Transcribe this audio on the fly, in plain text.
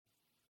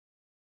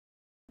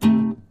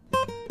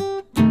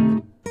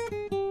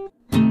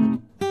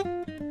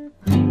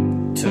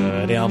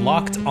on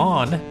Locked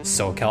On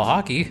SoCal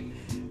Hockey.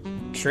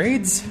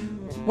 Trades?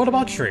 What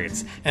about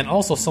trades? And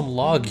also some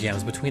log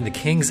jams between the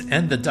Kings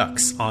and the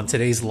Ducks on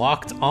today's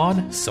Locked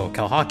On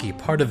SoCal Hockey,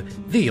 part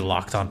of the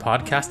Locked On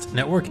Podcast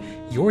Network,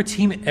 your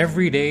team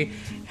every day.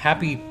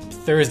 Happy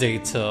Thursday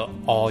to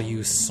all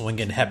you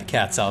swinging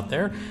Hepcats out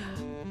there.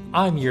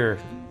 I'm your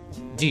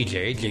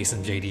DJ,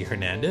 Jason JD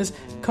Hernandez,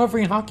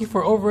 covering hockey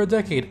for over a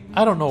decade.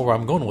 I don't know where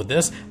I'm going with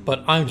this,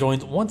 but I'm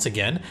joined once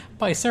again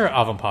by Sarah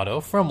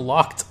Avampado from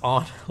Locked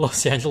On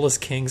Los Angeles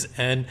Kings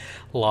and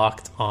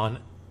Locked On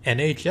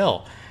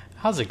NHL.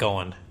 How's it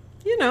going?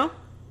 You know.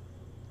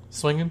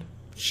 Swinging?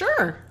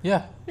 Sure.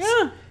 Yeah.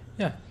 Yeah.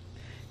 Yeah.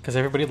 Because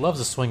everybody loves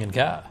a swinging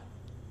cat.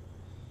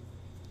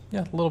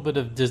 Yeah, a little bit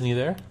of Disney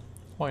there.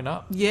 Why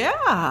not? Yeah.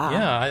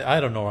 Yeah, I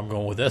don't know where I'm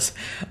going with this.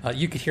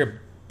 You could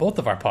hear both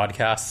of our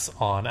podcasts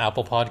on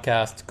Apple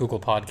Podcast,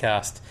 Google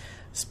Podcast,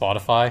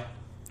 Spotify,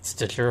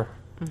 Stitcher,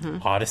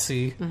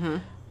 Odyssey,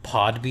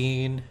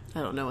 Podbean.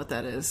 I don't know what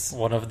that is.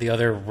 One of the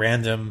other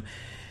random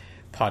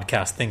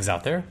podcast things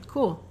out there.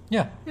 Cool.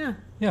 Yeah. Yeah.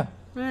 Yeah.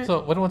 Right. So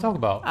what do you want to talk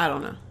about? I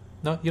don't know.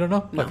 No, you don't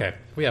know? No. Okay,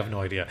 we have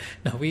no idea.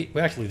 No, we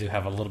actually do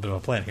have a little bit of a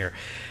plan here.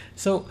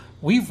 So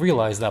we've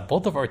realized that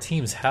both of our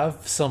teams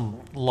have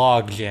some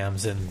log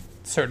jams in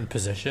certain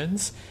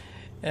positions,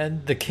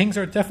 and the Kings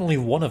are definitely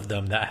one of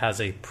them that has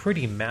a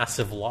pretty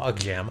massive log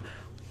jam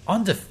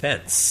on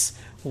defense.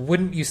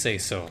 Wouldn't you say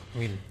so? I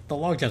mean, the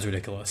log jam's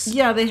ridiculous.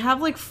 Yeah, they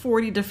have like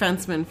 40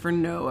 defensemen for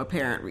no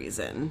apparent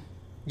reason.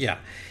 Yeah,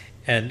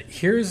 and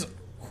here's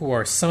who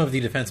are some of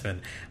the defensemen: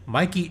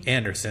 Mikey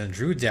Anderson,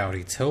 Drew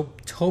Doughty,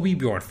 Toby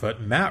Bjornfoot,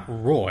 Matt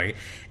Roy,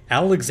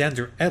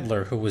 Alexander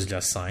Edler, who was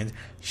just signed,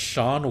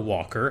 Sean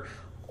Walker,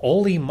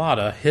 Olli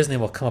Mata, his name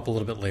will come up a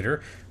little bit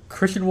later,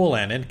 Christian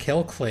Wolanin,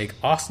 Kale Clague,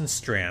 Austin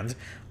Strand,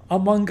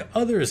 among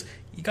others.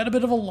 You got a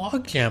bit of a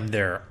logjam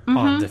there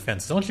on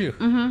defense, don't you?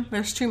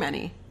 There's too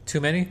many.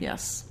 Too many?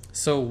 Yes.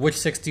 So which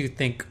six do you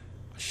think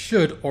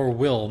should or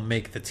will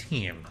make the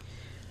team?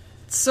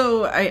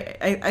 So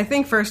I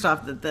think first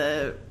off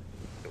that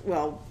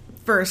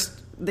first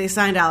they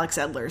signed Alex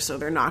Edler, so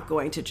they're not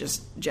going to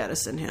just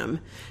jettison him.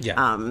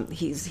 Yeah.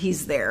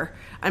 He's there.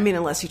 I mean,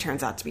 unless he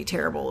turns out to be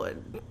terrible,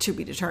 to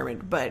be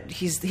determined. But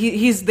he's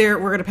there.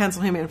 We're going to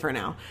pencil him in for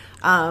now.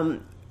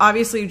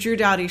 Obviously, Drew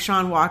Doughty,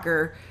 Sean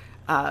Walker,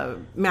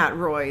 Matt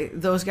Roy,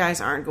 those guys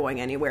aren't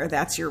going anywhere.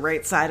 That's your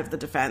right side of the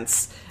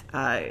defense.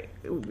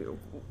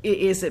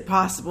 Is it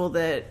possible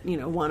that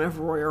one of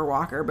Roy or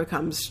Walker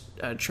becomes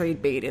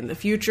trade bait in the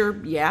future?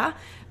 Yeah,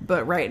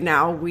 but right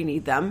now we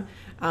need them.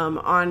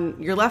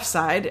 On your left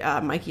side,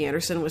 Mikey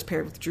Anderson was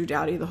paired with Drew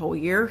Doughty the whole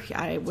year.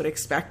 I would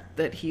expect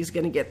that he's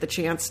going to get the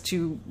chance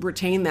to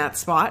retain that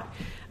spot.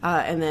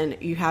 And then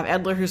you have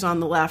Edler, who's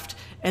on the left.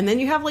 And then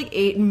you have like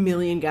 8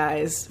 million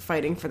guys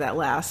fighting for that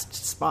last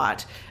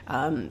spot.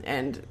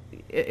 And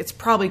it's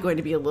probably going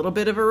to be a little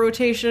bit of a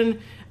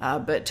rotation.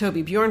 But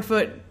Toby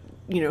Bjornfoot,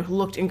 who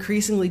looked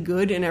increasingly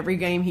good in every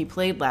game he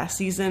played last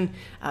season.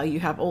 You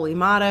have Olli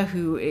Mata,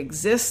 who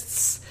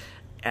exists.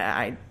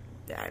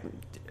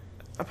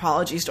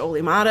 Apologies to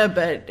Olli Mata,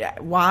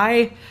 but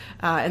why?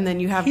 And then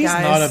you have He's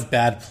guys... not a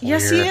bad player.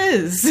 Yes, he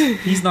is.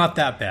 He's not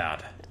that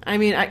bad. I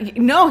mean,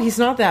 no, he's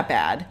not that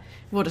bad.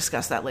 We'll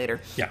discuss that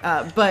later.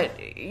 Yeah.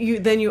 But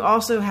you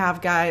also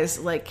have guys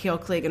like Kale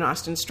Clague and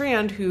Austin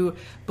Strand, who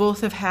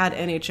both have had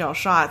NHL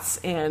shots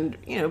and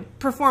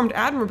performed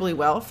admirably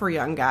well for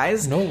young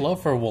guys. No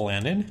love for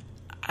Wolanin.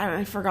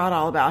 I forgot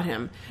all about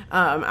him.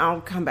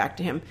 I'll come back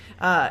to him.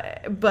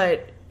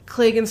 But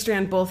Clague and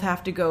Strand both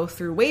have to go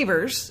through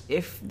waivers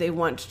if they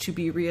want to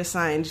be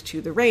reassigned to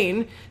the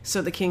Reign.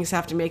 So the Kings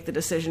have to make the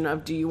decision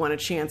of, do you want a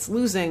chance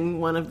losing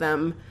one of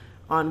them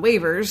on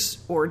waivers,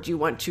 or do you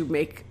want to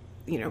make,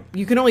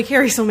 you can only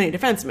carry so many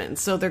defensemen,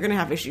 so they're going to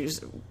have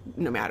issues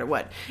no matter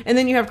what. And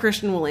then you have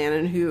Christian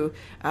Wolanin, who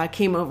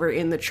came over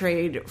in the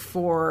trade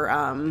for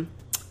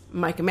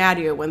Mike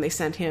Amadio when they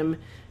sent him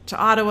to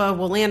Ottawa.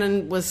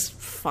 Wolanin was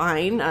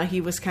fine.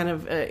 He was kind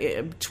of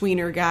a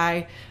tweener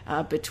guy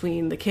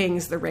between the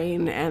Kings, the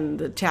Reign, and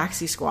the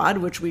Taxi Squad,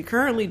 which we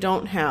currently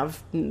don't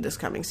have this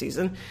coming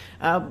season.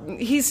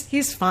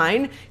 He's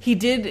fine. He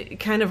did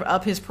kind of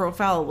up his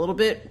profile a little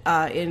bit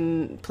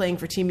in playing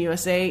for Team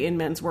USA in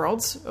Men's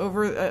Worlds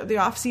over the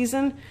off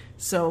season.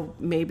 So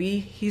maybe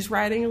he's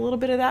riding a little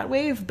bit of that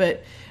wave,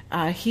 but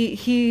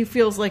he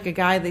feels like a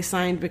guy they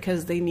signed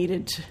because they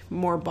needed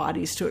more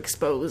bodies to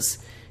expose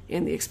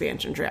in the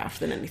expansion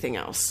draft than anything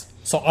else.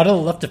 So out of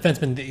the left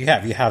defensemen that you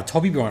have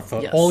Toby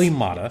Bjornfoot, Yes. Olli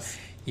Mata,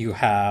 you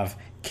have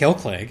Kale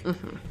Clague,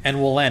 and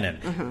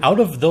Wolanin.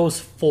 Out of those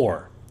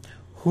four,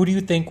 who do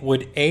you think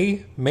would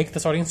A, make the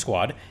starting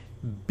squad,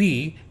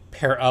 B,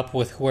 pair up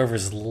with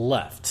whoever's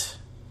left?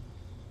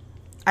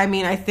 I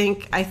mean, I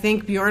think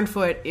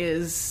Bjornfoot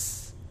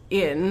is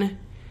in,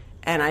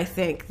 and I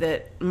think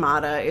that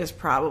Mata is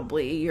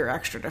probably your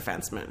extra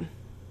defenseman.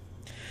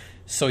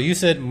 So you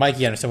said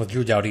Mikey Anderson with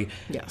Drew Doughty.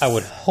 Yes. I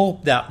would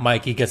hope that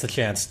Mikey gets a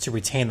chance to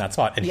retain that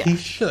spot, and he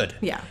should.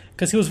 Yeah.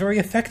 Because he was very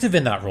effective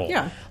in that role.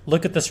 Yeah.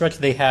 Look at the stretch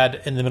they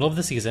had in the middle of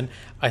the season.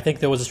 I think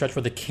there was a stretch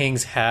where the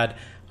Kings had,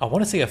 I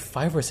want to say, a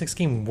 5 or 6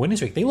 game winning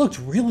streak. They looked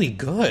really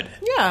good.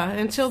 Yeah,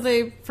 until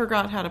they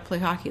forgot how to play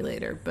hockey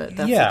later, but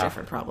that's a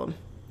different problem.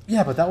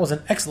 Yeah, but that was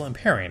an excellent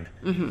pairing.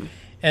 Mm-hmm.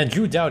 And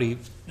Drew Doughty,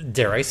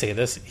 dare I say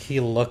this, he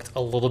looked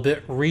a little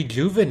bit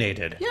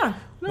rejuvenated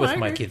with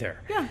Mikey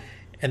there. Yeah.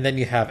 And then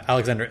you have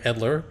Alexander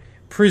Edler,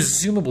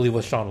 presumably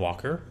with Sean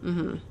Walker.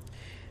 Mm-hmm.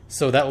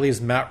 So that leaves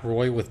Matt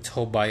Roy with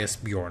Tobias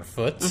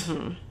Bjornfoot.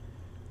 Mm-hmm.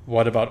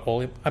 What about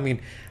Oli? I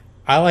mean,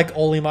 I like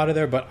Olim out of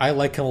there, but I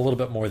like him a little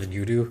bit more than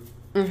you do.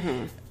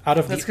 Mm-hmm.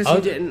 That's because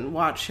you didn't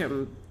watch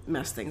him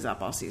mess things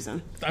up all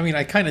season. I mean,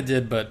 I kind of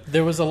did, but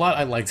there was a lot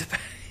I liked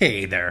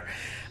there.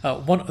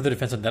 One other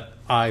defenseman that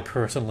I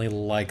personally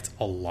liked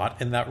a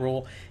lot in that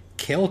role,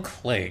 Cale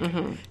Clegg.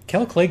 Mm-hmm.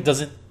 Cale Clegg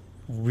doesn't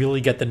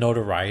really get the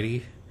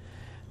notoriety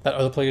that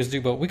other players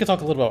do, but we could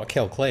talk a little about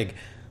Cale Clegg,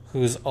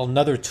 who's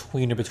another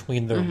tweener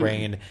between the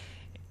Reign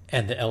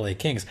and the LA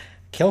Kings.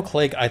 Cale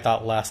Clegg, I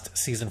thought last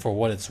season, for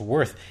what it's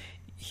worth,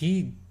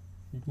 he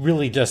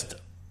really just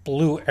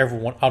blew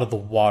everyone out of the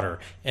water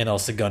in El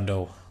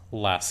Segundo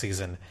last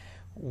season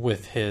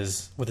with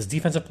his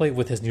defensive play,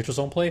 with his neutral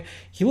zone play.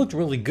 He looked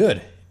really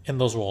good in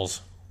those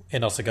roles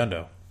in El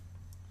Segundo.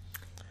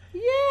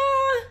 Yeah,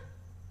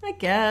 I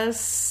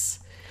guess.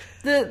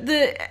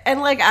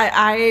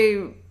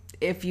 I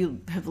if you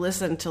have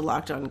listened to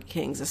Locked On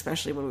Kings,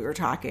 especially when we were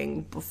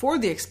talking before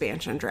the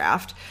expansion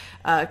draft,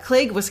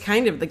 Clegg was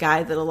kind of the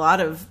guy that a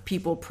lot of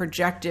people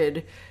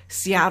projected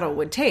Seattle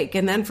would take.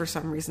 And then for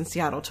some reason,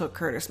 Seattle took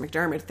Curtis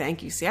McDermott.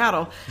 Thank you,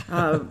 Seattle.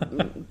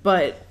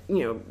 But,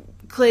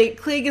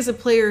 Clegg is a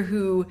player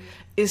who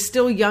is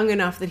still young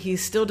enough that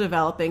he's still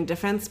developing.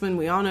 Defensemen,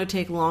 we all know,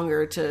 take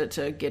longer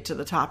to get to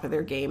the top of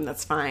their game.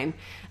 That's fine.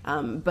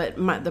 But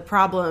the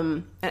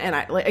problem, and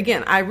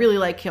I really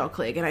like Cale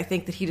Clegg, and I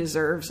think that he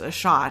deserves a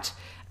shot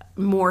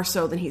more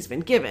so than he's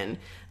been given.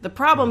 The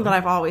problem that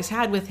I've always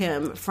had with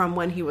him from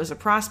when he was a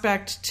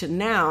prospect to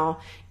now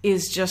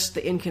is just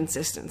the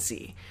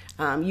inconsistency.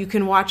 You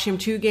can watch him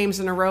 2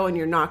 games in a row and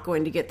you're not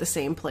going to get the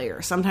same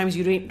player. Sometimes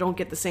you don't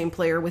get the same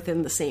player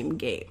within the same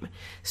game.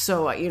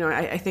 So,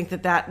 I think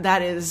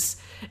that is,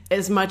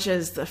 as much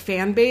as the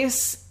fan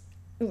base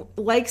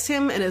likes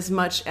him and as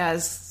much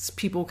as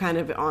people kind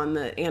of on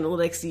the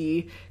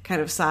analytics-y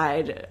kind of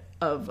side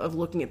of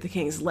looking at the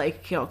Kings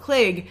like Cale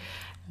Clegg,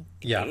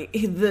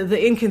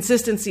 the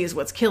inconsistency is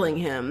what's killing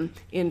him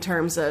in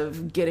terms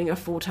of getting a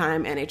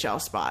full-time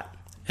NHL spot.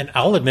 And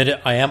I'll admit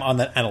it, I am on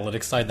that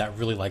analytics side that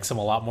really likes him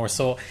a lot more.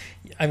 So,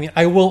 I mean,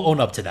 I will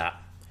own up to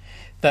that.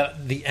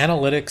 That the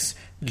analytics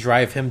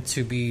drive him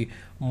to be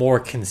more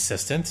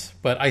consistent.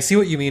 But I see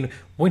what you mean.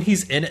 When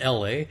he's in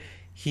LA,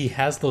 he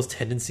has those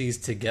tendencies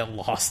to get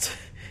lost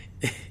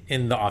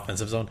in the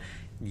offensive zone.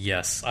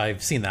 Yes,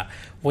 I've seen that.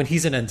 When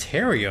he's in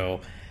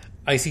Ontario,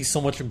 I see so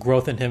much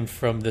growth in him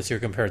from this year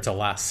compared to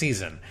last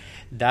season.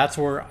 That's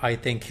where I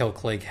think Cale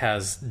Clegg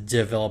has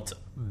developed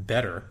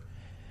better.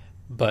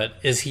 But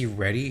is he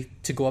ready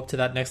to go up to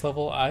that next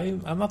level?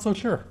 I'm not so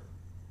sure.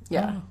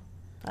 Yeah.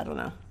 I don't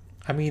know.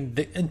 I mean,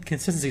 the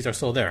inconsistencies are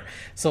still there.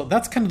 So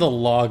that's kind of the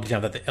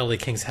logjam that the LA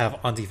Kings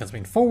have on defense. I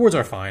mean, forwards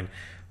are fine.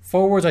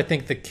 Forwards, I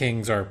think the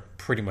Kings are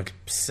pretty much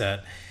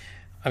set.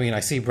 I mean,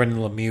 I see Brendan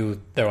Lemieux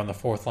there on the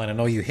 4th line. I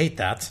know you hate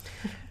that,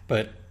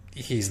 but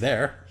he's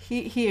there.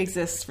 He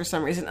exists for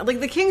some reason. Like,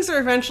 the Kings are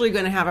eventually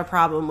going to have a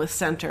problem with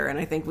center, and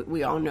I think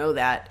we all know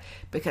that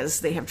because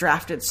they have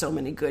drafted so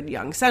many good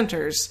young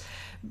centers.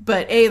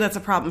 But A, that's a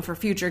problem for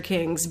future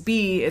Kings.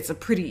 B, it's a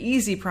pretty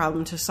easy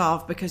problem to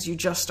solve because you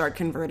just start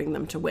converting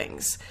them to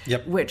wings.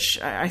 Yep.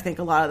 Which I think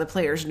a lot of the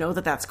players know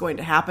that that's going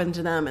to happen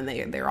to them,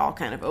 and they're all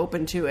kind of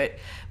open to it.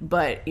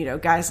 But,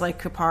 guys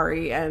like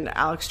Kupari and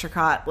Alex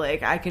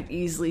Turcotte, I could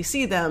easily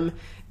see them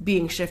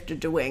being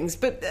shifted to wings.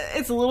 But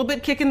it's a little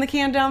bit kicking the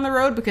can down the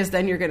road because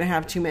then you're going to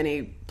have too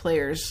many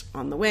players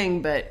on the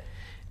wing, but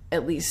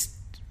at least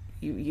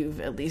you've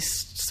at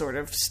least sort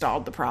of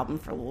stalled the problem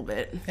for a little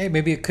bit. Hey,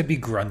 maybe it could be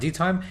Grundy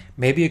time.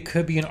 Maybe it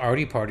could be an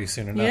Artie party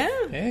soon enough.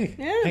 Yeah.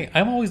 Hey,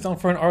 I'm always down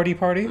for an Artie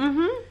party.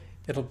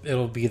 Mm-hmm.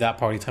 It'll be that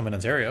party time in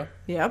Ontario.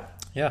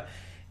 Yep. Yeah.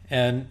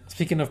 And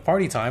speaking of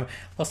party time,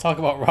 let's talk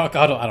about Rock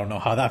Auto. I don't know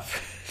how that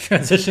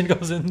transition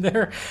goes in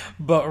there,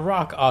 but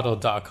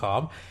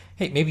rockauto.com.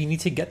 Hey, maybe you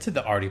need to get to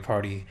the Artie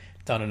party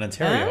down in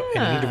Ontario,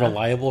 and you need a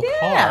reliable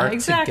car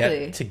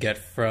to get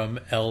from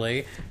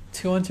LA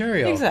to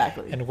Ontario.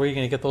 Exactly. And where are you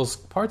going to get those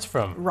parts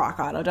from?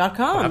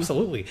 rockauto.com. Oh,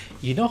 absolutely.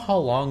 You know how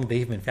long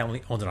they've been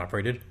family owned and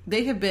operated?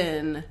 They have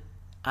been,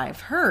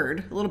 I've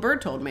heard, Little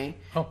Bird told me,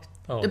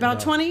 about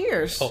 20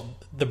 years. Oh,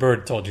 the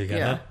bird told you again,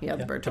 yeah, huh? Yeah,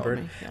 the bird told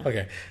me. Yeah.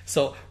 Okay,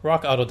 so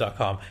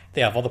rockauto.com,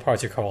 they have all the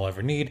parts your car will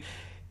ever need.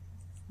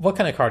 What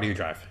kind of car do you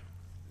drive?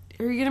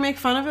 Are you going to make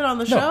fun of it on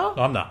the show?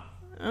 No, I'm not.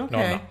 Okay. No,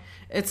 I'm not.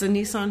 It's a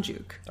Nissan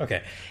Juke.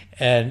 Okay,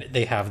 and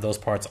they have those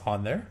parts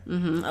on there.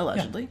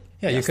 Allegedly.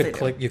 Yeah, Yes, you they could do.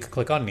 click. You could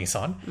click on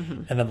Nissan,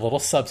 and then the little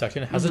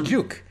subsection has a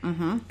Juke,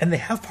 and they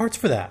have parts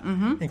for that,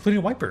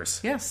 including wipers.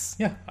 Yes.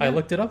 Yeah, I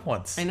looked it up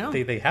once. I know.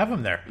 They have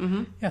them there.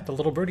 Yeah, the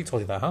little birdie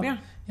told you that, huh? Yeah.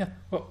 Yeah.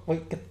 Well,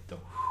 wait.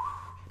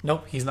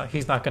 Nope, he's not.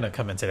 He's not going to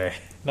come in today.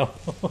 No.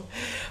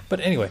 But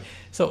anyway,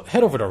 so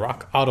head over to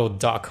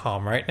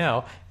rockauto.com right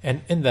now,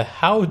 and in the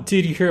 "How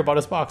did you hear about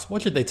us" box,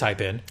 what should they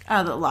type in?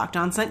 That Locked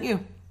On sent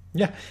you.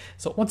 Yeah.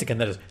 So once again,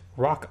 that is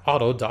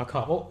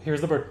rockauto.com. Oh,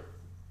 here's the bird.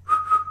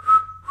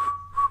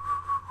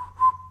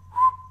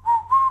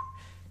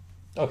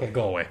 Okay,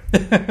 go away.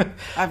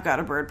 I've got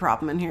a bird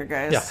problem in here,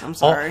 guys. Yeah, I'm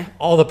sorry.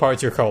 All the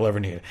parts your car will ever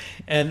need.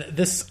 And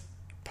this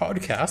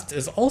podcast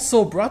is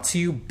also brought to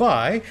you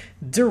by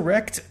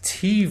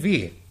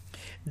DirecTV.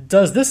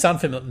 Does this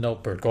sound familiar? No,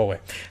 bird, go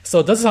away.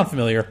 So does it sound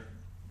familiar?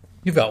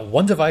 You've got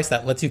one device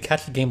that lets you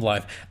catch the game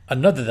live,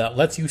 another that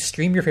lets you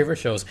stream your favorite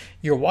shows,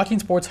 you're watching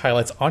sports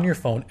highlights on your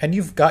phone, and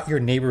you've got your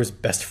neighbor's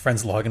best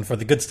friend's login for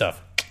the good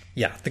stuff.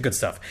 Yeah, the good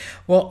stuff.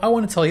 Well, I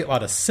want to tell you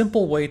about a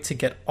simple way to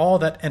get all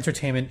that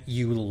entertainment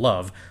you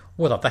love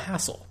without the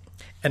hassle.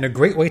 And a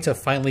great way to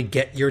finally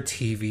get your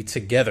TV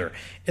together.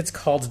 It's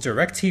called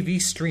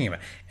DirecTV Stream,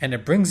 and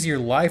it brings your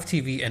live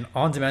TV and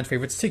on-demand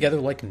favorites together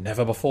like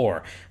never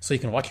before. So you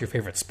can watch your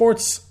favorite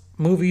sports,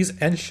 movies,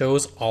 and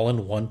shows all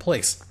in one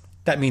place.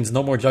 That means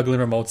no more juggling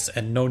remotes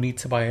and no need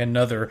to buy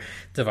another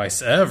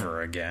device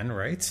ever again,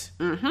 right?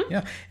 Mm-hmm.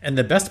 Yeah. And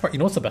the best part, you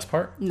know what's the best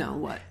part? No,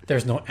 what?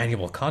 There's no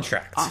annual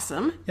contract.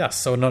 Awesome. Yeah,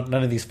 so none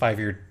of these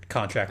 5-year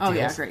contract deals. Oh,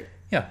 yeah, great.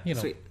 Yeah, you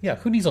know. Sweet. Yeah,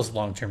 who needs those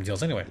long-term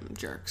deals anyway?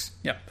 Jerks.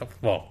 Yeah,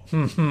 well,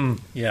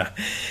 yeah.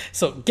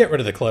 So get rid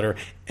of the clutter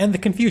and the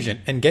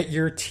confusion and get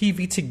your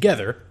TV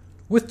together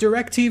with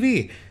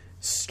DirecTV.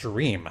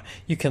 Stream.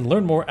 You can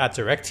learn more at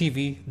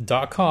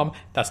directtv.com.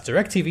 That's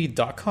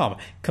directtv.com.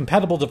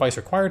 Compatible device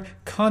required.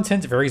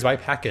 Content varies by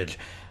package.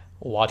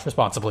 Watch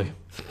responsibly.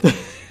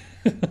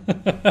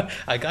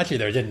 I got you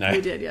there, didn't I?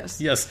 You did, yes.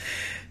 Yes.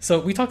 So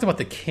we talked about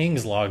the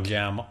Kings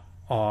logjam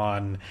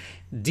on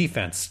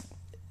defense.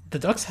 The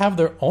Ducks have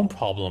their own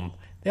problem.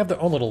 They have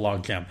their own little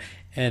logjam.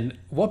 And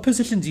what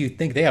position do you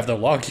think they have their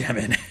logjam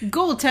in?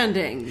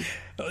 Goaltending.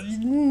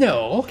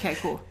 No. Okay,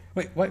 cool.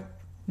 Wait, what?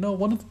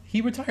 No,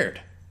 he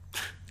retired.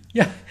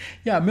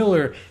 Yeah,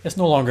 Miller. It's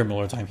no longer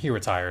Miller time. He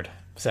retired,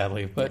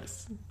 sadly, but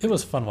it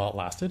was fun while it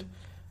lasted.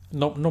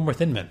 No more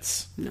Thin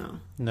Mints.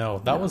 No,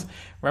 that was.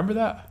 Remember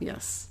that?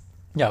 Yes.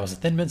 Yeah, it was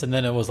Thin Mints, and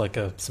then it was like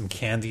some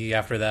candy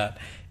after that,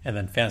 and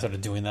then fans started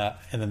doing that,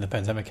 and then the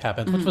pandemic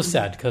happened, which was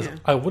sad because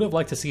I would have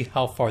liked to see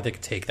how far they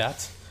could take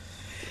that.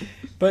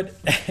 But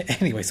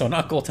anyway, so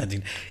not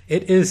goaltending.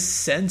 It is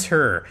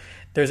center.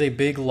 There's a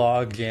big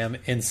log jam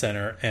in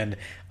center, and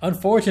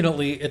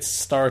unfortunately, it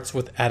starts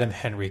with Adam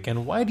Henrique.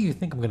 And why do you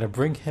think I'm going to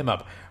bring him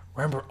up?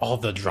 Remember all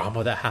the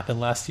drama that happened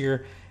last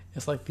year?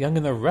 It's like the Young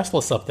and the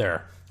Restless up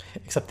there.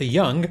 Except the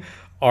Young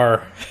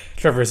are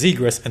Trevor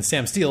Zegras and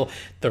Sam Steele.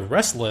 The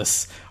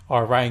Restless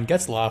are Ryan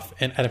Getzlaf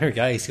and Adam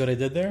Henrique. You see what I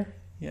did there?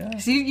 Yeah.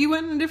 See, you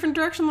went in a different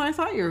direction than I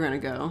thought you were going to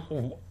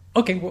go.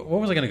 Okay, where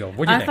was I going to go?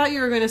 What do you I think? thought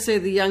you were going to say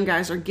the young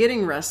guys are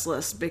getting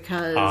restless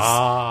because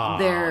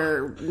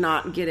they're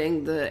not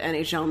getting the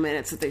NHL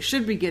minutes that they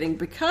should be getting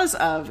because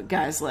of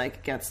guys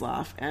like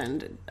Getzlaf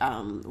and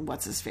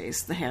what's his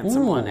face, the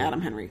handsome one,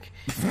 Adam Henrique.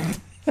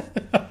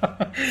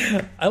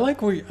 I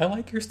like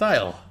your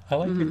style. I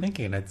like your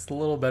thinking. It's a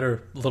little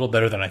better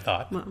than I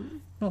thought.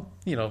 Well,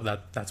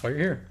 that's why you're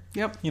here.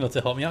 Yep.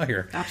 To help me out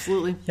here.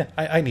 Absolutely. Yeah,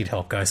 I need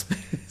help, guys.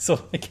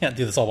 So I can't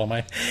do this all by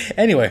my.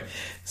 Anyway,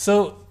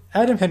 so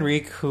Adam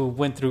Henrique, who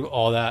went through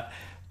all that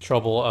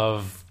trouble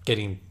of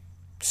getting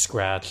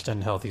scratched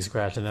and healthy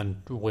scratched and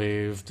then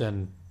waived,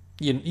 and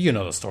you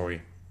know the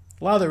story.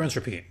 Lather, rinse,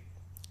 repeat.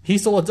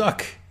 He's still a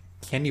Duck.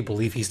 Can you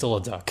believe he's still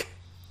a Duck?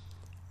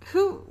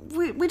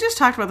 We just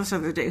talked about this the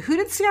other day. Who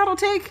did Seattle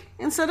take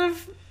instead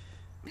of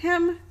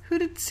him? Who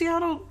did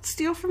Seattle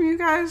steal from you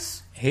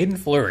guys? Hayden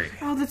Fleury.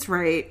 Oh, that's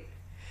right.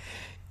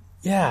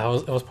 Yeah,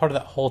 it was part of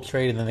that whole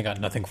trade, and then they got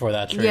nothing for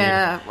that trade.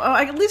 Yeah, well,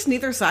 at least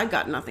neither side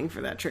got nothing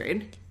for that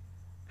trade.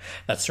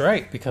 That's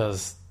right,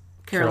 because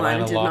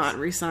Carolina did lost. not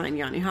re-sign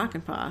Yanni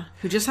Hakanpää,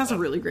 who just has a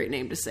really great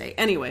name to say.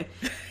 Anyway,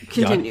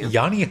 continue.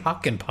 Yanni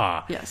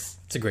Hakanpää. Yes.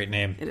 It's a great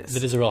name. It is.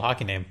 It is a real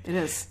hockey name. It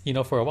is.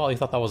 For a while, you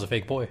thought that was a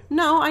fake boy.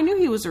 No, I knew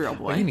he was a real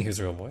boy. You knew he was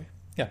a real boy.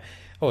 Yeah.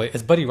 Oh, wait,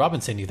 it's Buddy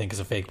Robinson you think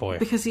is a fake boy.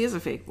 Because he is a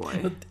fake boy.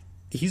 But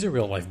he's a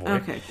real life boy.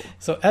 Okay, cool.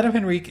 So Adam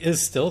Henrique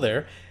is still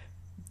there.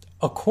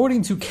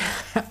 According to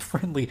Cap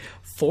Friendly,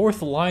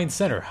 fourth line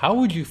center. How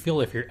would you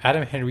feel if you're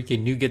Adam Henrique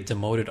and you get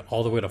demoted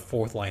all the way to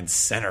fourth line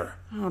center?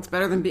 Oh, it's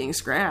better than being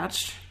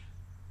scratched.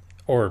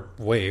 Or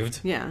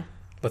waived. Yeah.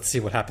 Let's see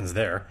what happens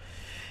there.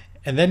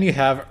 And then you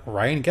have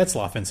Ryan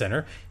Getzlaf in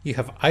center. You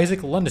have Isaac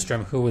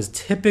Lundestrom, who is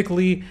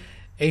typically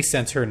a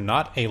center,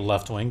 not a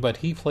left wing, but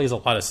he plays a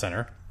lot of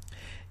center.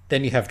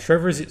 Then you have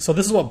Trevor. So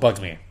this is what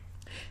bugs me.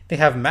 They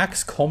have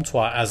Max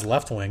Comtois as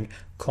left wing.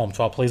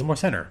 Comtois plays more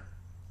center.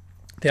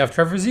 They have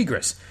Trevor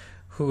Zegras,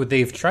 who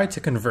they've tried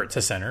to convert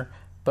to center,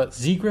 but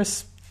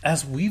Zegras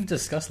as we've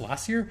discussed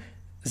last year,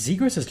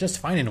 Zegras is just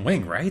fine in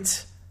wing,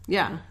 right?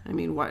 Yeah, I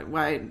mean,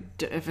 why?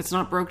 If it's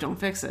not broke, don't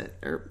fix it,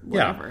 or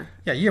whatever.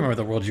 Yeah, you remember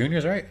the World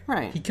Juniors, right?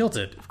 Right. He killed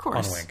it, Of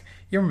course. on wing.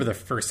 You remember the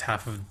first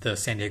half of the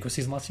San Diego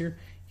season last year?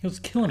 He was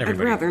killing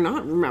everybody. I'd rather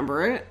not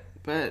remember it,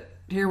 but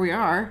here we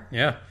are.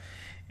 Yeah.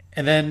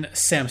 And then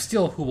Sam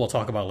Steele, who we'll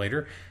talk about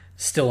later,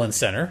 still in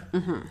center.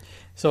 Mm-hmm.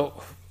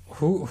 So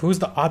who's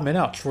the odd man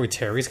out? Troy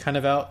Terry's kind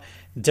of out.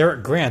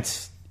 Derek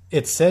Grant,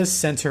 it says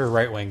center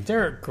right wing.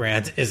 Derek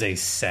Grant is a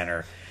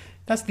center.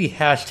 That's the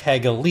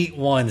hashtag Elite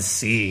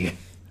 1C.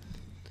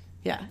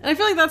 Yeah, and I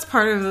feel like that's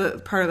part of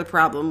the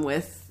problem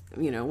with,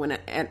 when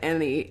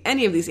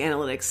any of these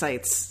analytics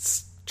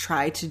sites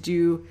try to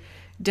do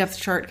depth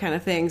chart kind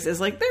of things, is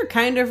like they're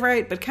kind of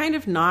right, but kind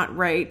of not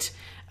right.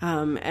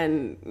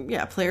 And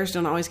yeah, players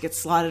don't always get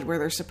slotted where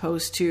they're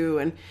supposed to.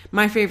 And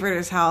my favorite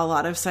is how a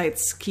lot of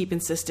sites keep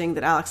insisting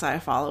that Alex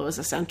Iafallo is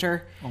a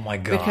center. Oh my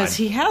God. Because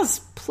he has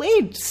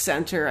played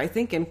center, I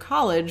think, in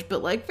college,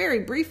 but like very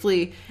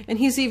briefly. And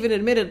he's even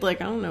admitted, like,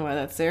 I don't know why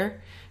that's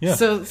there. Yeah.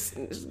 So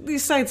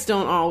these sites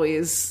don't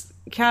always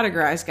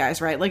categorize guys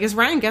right. Like, is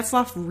Ryan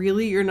Getzlaf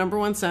really your number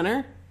one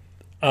center?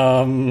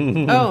 Oh,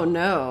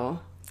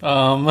 no.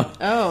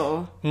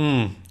 Oh.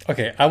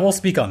 Okay, I will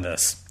speak on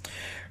this.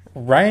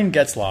 Ryan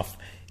Getzlaf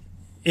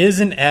is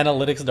an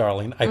analytics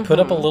darling. I put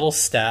up a little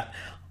stat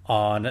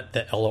on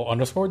the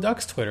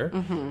LO_Ducks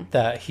Twitter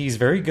that he's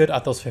very good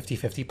at those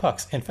 50-50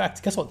 pucks. In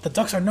fact, guess what? The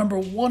Ducks are number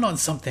one on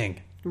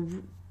something.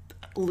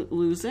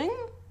 Losing?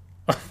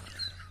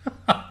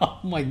 Oh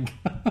my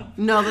God.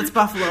 No, that's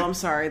Buffalo. I'm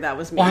sorry. That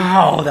was me.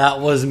 Wow, that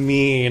was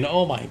mean.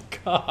 Oh my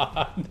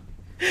God.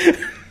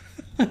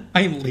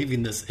 I'm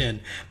leaving this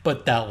in,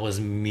 but that was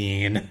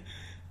mean.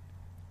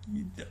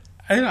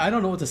 I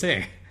don't know what to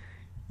say.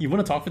 You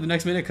want to talk for the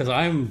next minute? Because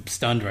I'm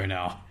stunned right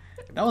now.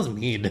 That was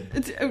mean.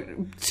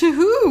 To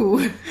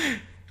who?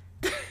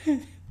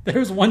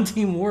 There's one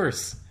team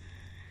worse.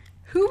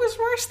 Who was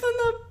worse than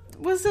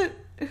was it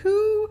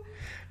who?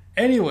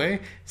 Anyway,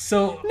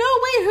 so... No,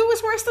 wait, who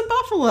was worse than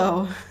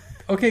Buffalo?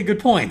 Okay, good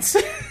points.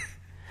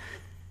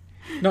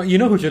 No, you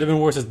know who should have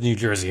been worse is New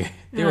Jersey.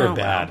 They were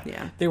bad. Well,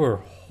 yeah. They were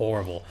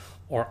horrible.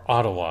 Or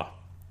Ottawa.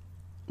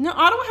 No,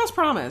 Ottawa has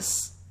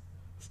promise.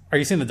 Are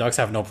you saying the Ducks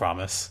have no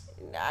promise?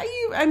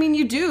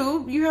 You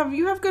do.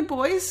 You have good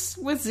boys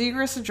with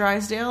Zegras and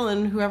Drysdale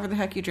and whoever the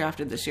heck you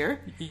drafted this year.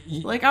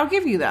 Like, I'll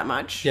give you that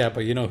much. Yeah,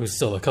 but you know who's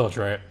still the coach,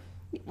 right?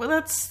 Well,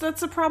 that's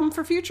a problem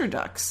for future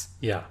Ducks.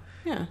 Yeah.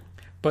 Yeah.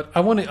 But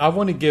I want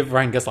to give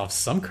Ryan Getzlaf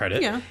some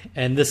credit. Yeah.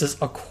 And this is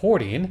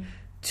according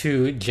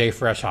to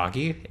JFresh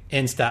Hockey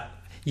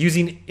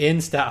using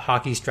in-stat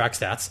hockey's track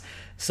stats.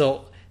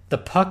 So the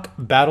puck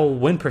battle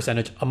win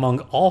percentage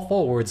among all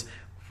forwards,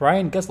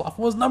 Ryan Getzlaf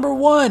was number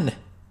one.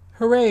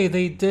 Hooray,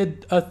 they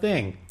did a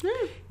thing.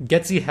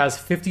 Getzy has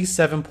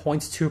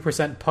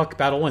 57.2% puck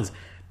battle wins.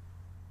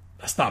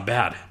 That's not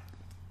bad.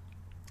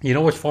 You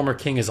know which former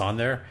King is on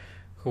there?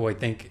 Who I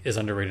think is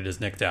underrated is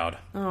Nick Dowd.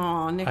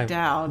 Oh, Nick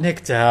Dowd.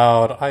 Nick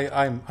Dowd.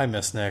 I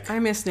miss Nick. I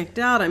miss Nick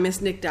Dowd. I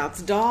miss Nick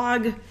Dowd's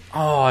dog.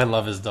 Oh, I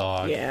love his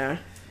dog. Yeah.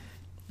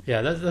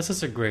 Yeah, that's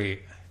just a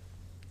great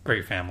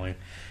family.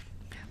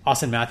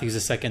 Austin Matthews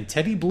is second.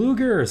 Teddy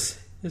Bluegers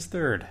is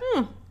third.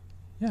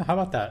 Yeah, how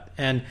about that?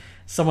 And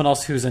someone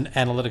else who's an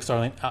analytics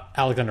darling,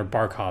 Alexander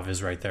Barkov,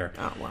 is right there.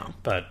 Oh, wow.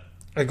 But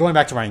going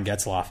back to Ryan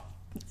Getzlaf,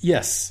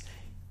 yes,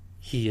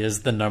 he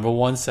is the number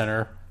one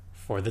center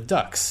for the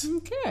Ducks.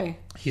 Okay.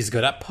 He's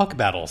good at puck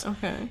battles.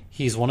 Okay.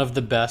 He's one of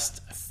the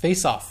best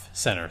face-off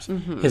centers.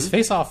 His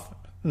face-off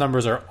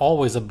numbers are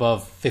always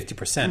above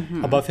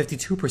 50%, above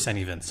 52%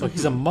 even. So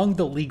he's among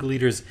the league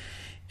leaders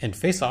in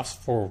face-offs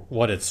for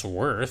what it's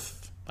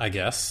worth, I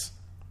guess.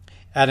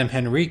 Adam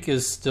Henrique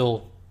is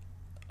still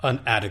an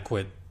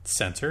adequate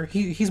center.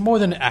 He's more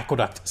than an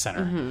aqueduct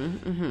center.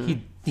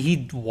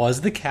 He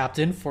was the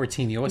captain for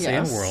Team USA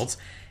and Worlds,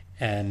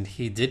 and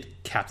he did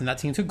captain that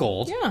team to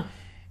gold. Yeah.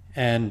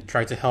 And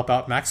tried to help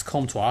out Max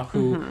Comtois,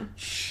 who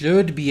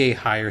should be a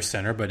higher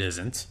center but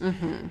isn't.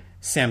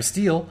 Sam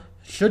Steele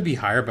should be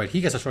higher, but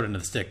he gets a short end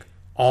of the stick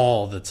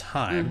all the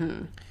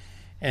time.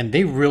 And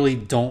they really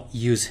don't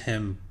use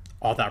him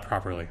all that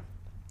properly.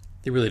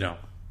 They really don't.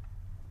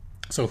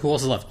 So who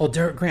else is left? Oh,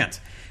 Derek Grant.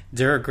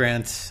 Derek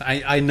Grant,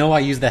 I know I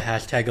use the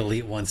hashtag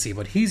Elite 1C,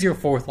 but he's your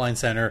fourth line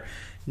center.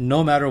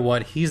 No matter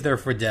what, he's there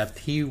for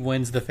depth. He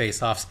wins the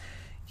faceoffs.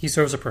 He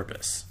serves a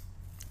purpose.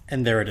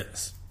 And there it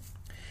is.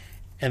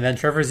 And then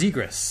Trevor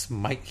Zegras.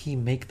 Might he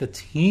make the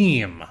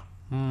team?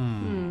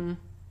 Do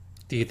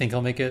you think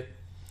he'll make it?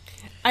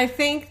 I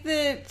think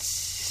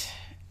that...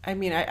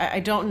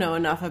 I don't know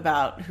enough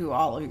about who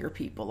all of your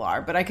people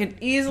are, but I could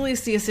easily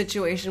see a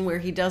situation where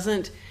he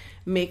doesn't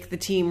make the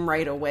team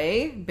right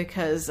away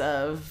because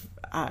of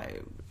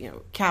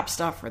cap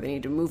stuff, or they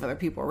need to move other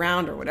people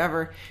around or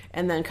whatever,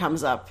 and then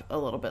comes up a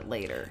little bit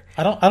later.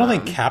 I don't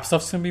think cap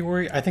stuff's gonna be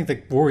worry. I think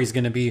the worry's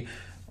gonna be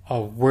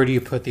where do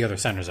you put the other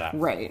centers at?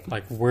 Right.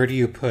 Like, where do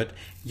you put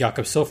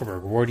Jakob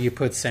Silfverberg? Where do you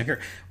put Sam Kerr?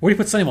 Where do you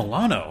put Sonny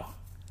Milano?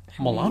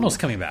 Milano's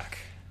coming back.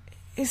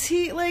 Is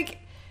he,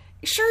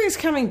 sure he's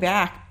coming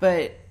back,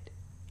 but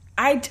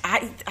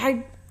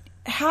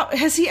How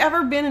has he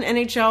ever been an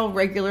NHL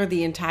regular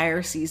the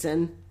entire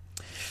season?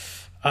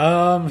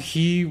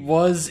 He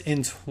was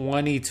in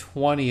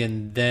 2020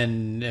 and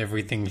then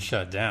everything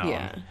shut down.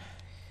 Yeah.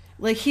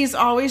 Like, he's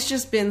always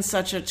just been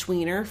such a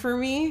tweener for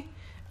me.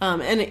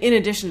 And in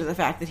addition to the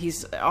fact that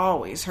he's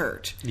always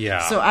hurt.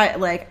 Yeah. So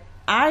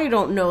I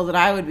don't know that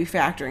I would be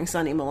factoring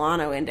Sonny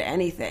Milano into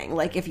anything.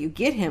 Like, if you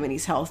get him and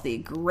he's healthy,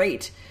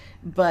 great.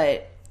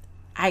 But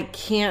I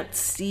can't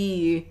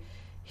see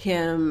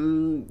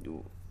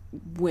him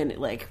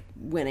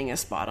winning a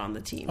spot on the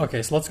team.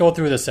 Okay, so let's go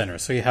through the center.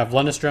 So you have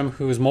Lundestrom,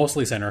 who is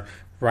mostly center,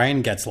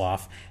 Ryan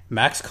Getzlaf,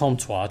 Max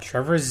Comtois,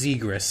 Trevor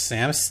Zegras,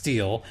 Sam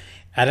Steele,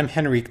 Adam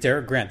Henrique,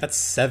 Derek Grant. That's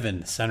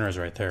 7 centers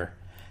right there.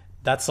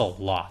 That's a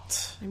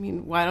lot. I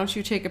mean, why don't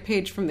you take a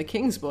page from the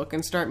Kings book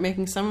and start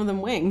making some of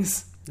them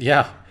wings?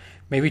 Yeah,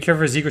 maybe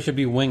Trevor Zegras should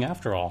be wing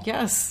after all.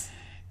 Yes.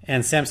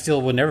 And Sam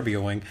Steele would never be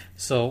a wing.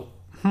 So,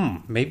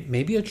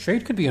 maybe a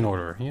trade could be in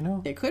order, you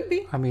know? It could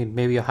be. I mean,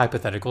 maybe a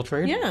hypothetical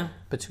trade. Yeah.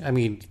 But, I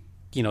mean,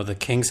 you know, the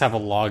Kings have a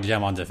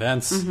logjam on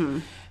defense. Mm-hmm.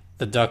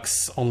 The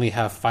Ducks only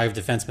have 5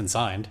 defensemen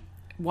signed.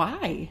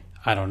 Why?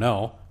 I don't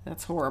know.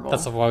 That's horrible.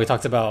 That's why we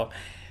talked about...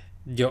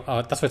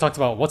 that's why I talked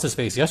about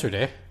what's-his-face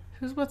yesterday.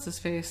 Who's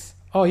what's-his-face?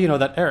 Oh, you know,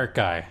 that Eric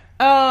guy.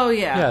 Oh,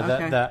 yeah. Yeah,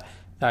 okay.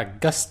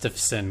 that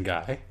Gustafson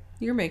guy.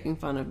 You're making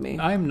fun of me.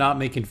 I'm not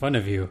making fun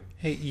of you.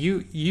 Hey,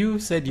 you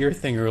said your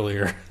thing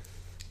earlier.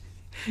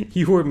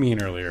 You were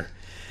mean earlier.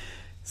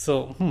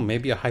 So,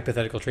 maybe a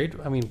hypothetical trade?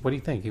 I mean, what do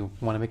you think? You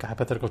want to make a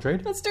hypothetical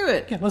trade? Let's do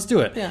it. Yeah, let's do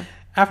it. Yeah.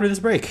 After this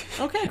break.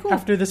 Okay, cool.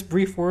 After this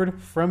brief word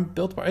from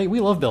Built Bar. Hey, we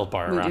love Built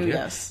Bar around here.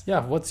 Yes.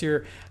 Yeah, what's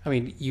your... I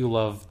mean, you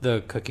love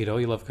the cookie dough.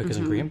 You love cookies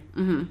and cream.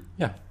 Mm-hmm.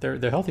 Yeah,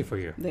 they're healthy for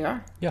you. They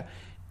are. Yeah.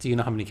 Do you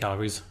know how many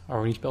calories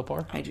are in each Built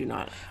Bar? I do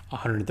not.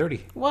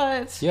 130.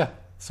 What? Yeah,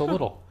 so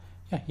little.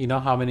 Yeah, you know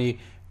how many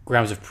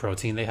grams of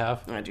protein they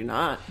have? I do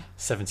not.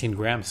 17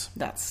 grams.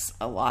 That's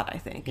a lot, I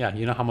think. Yeah,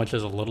 you know how much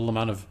is a little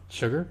amount of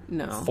sugar?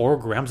 No. 4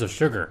 grams of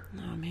sugar.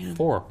 Oh, man.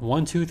 4.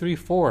 1, 2, 3,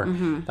 4.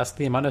 Mm-hmm. That's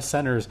the amount of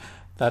centers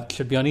that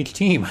should be on each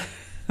team.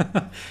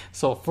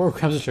 So 4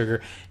 grams of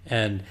sugar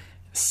and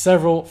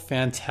several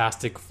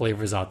fantastic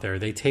flavors out there.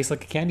 They taste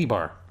like a candy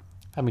bar.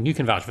 I mean, you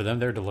can vouch for them.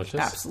 They're delicious.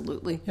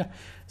 Absolutely. Yeah.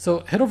 So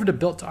head over to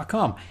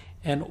Built.com.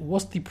 And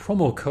what's the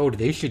promo code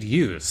they should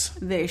use?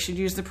 They should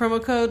use the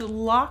promo code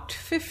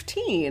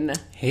LOCKED15.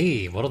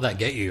 Hey, what'll that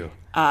get you?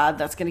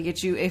 That's going to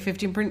get you a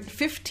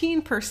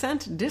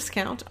 15%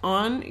 discount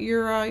on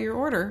your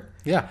order.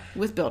 Yeah.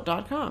 With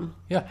Built.com.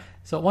 Yeah.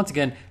 So once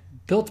again,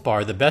 Built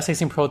Bar, the best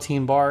tasting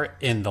protein bar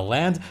in the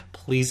land.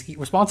 Please eat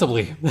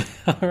responsibly.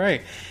 All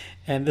right.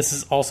 And this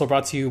is also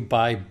brought to you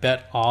by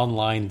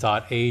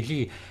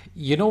betonline.ag.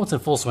 You know what's in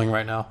full swing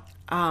right now?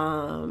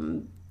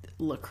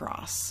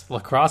 Lacrosse.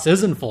 Lacrosse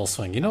is in full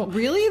swing. You know,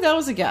 really? That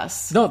was a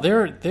guess. No,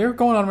 they're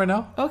going on right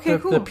now. Okay,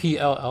 cool. The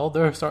PLL,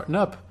 they're starting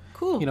up.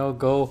 Cool. You know,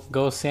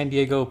 go San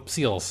Diego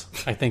Seals,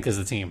 I think is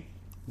the team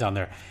down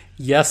there.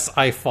 Yes,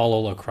 I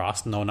follow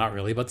lacrosse. No, not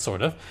really, but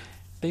sort of.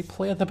 They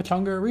play at the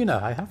Pechanga Arena.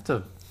 I have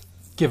to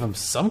give them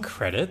some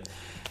credit.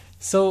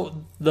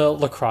 So the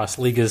lacrosse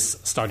league is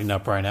starting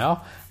up right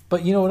now.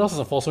 But you know what else is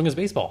in full swing is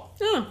baseball.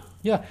 Oh.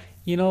 Yeah.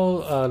 You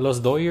know, Los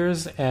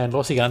Dodgers and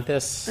Los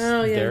Gigantes,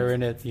 oh, yeah. They're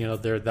in it. You know,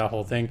 they're that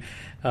whole thing.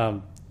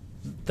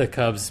 The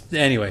Cubs.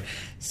 Anyway,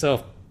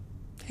 so,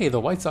 hey, the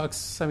White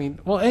Sox, I mean,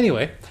 well,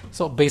 anyway.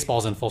 So,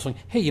 baseball's in full swing.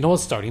 Hey, you know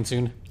what's starting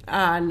soon?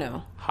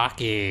 No.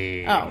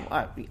 Hockey.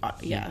 Oh,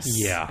 yes.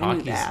 Yeah, I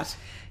knew that.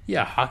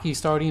 Yeah, hockey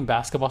starting,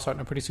 basketball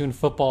starting pretty soon.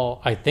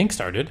 Football, I think,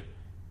 started.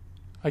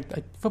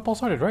 Football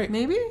started, right?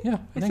 Maybe? Yeah,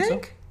 I think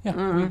so.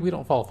 Yeah, we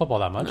don't follow football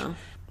that much. No.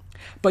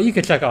 But you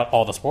can check out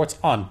all the sports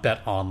on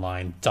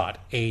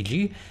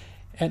betonline.ag.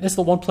 And it's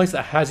the one place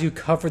that has you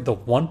covered, the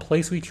one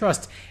place we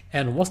trust.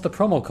 And what's the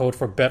promo code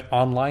for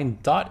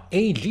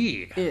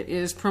betonline.ag? It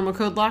is promo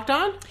code locked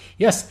on.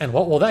 Yes, and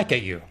what will that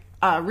get you?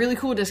 A really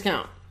cool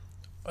discount.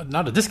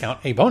 Not a discount,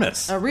 a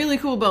bonus. A really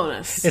cool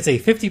bonus. It's a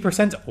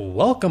 50%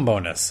 welcome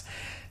bonus.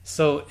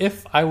 So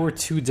if I were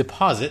to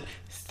deposit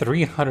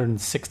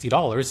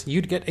 $360,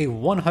 you'd get a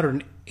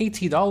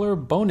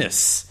 $180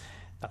 bonus.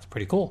 That's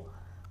pretty cool.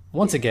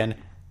 Once again,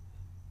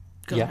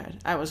 Go ahead.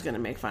 I was going to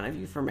make fun of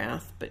you for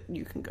math, but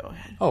you can go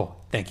ahead. Oh,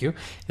 thank you.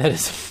 That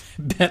is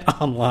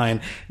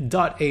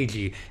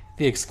betonline.ag,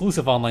 the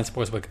exclusive online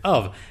sportsbook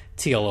of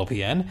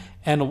TLOPN.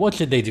 And what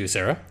should they do,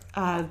 Sarah?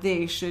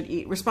 They should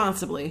eat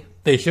responsibly.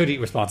 They should eat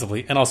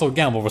responsibly and also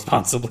gamble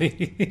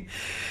responsibly.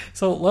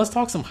 So let's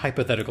talk some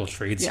hypothetical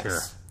trades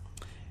here.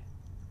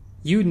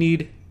 You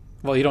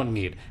don't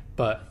need,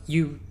 but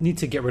you need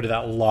to get rid of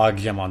that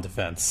logjam on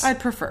defense. I'd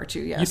prefer to,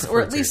 yes.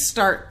 Or at least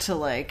start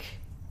to,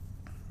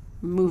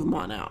 move them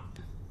on out.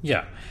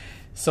 Yeah.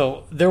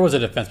 So there was a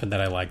defenseman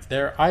that I liked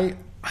there. I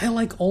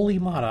like Oli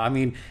Mata. I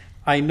mean,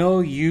 I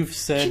know you've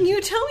said... Can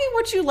you tell me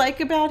what you like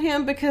about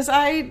him? Because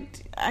I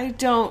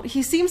don't...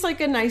 He seems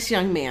like a nice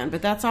young man,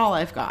 but that's all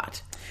I've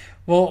got.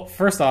 Well,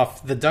 first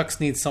off, the Ducks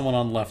need someone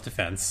on left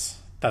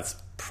defense. That's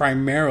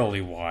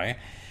primarily why.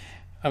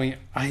 I mean,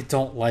 I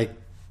don't like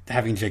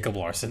having Jacob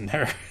Larson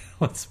there.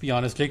 Let's be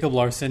honest, Jacob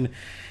Larson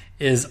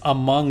is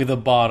among the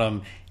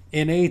bottom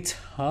in a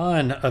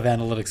ton of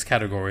analytics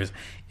categories.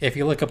 If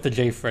you look up the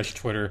JFresh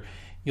Twitter,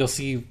 you'll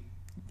see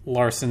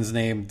Larson's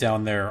name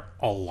down there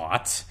a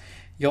lot.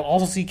 You'll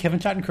also see Kevin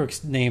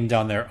Shattenkirk's name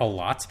down there a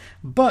lot,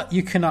 but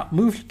you cannot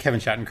move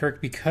Kevin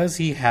Shattenkirk because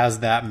he has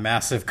that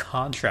massive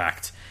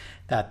contract,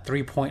 that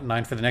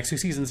 3.9 for the next 2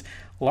 seasons.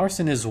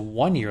 Larson is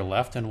 1 year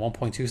left and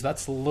 1.2, so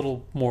that's a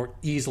little more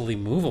easily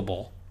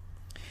movable.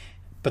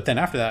 But then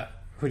after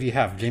that, who do you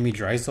have? Jamie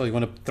Drysdale? You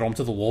want to throw him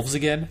to the Wolves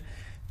again?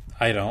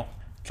 I don't.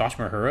 Josh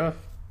Mahura?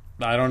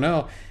 I don't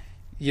know.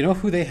 You know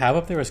who they have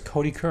up there is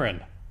Cody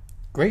Curran.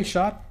 Great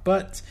shot,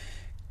 but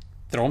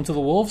throw him to the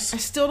Wolves? I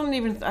still don't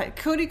even...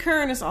 Cody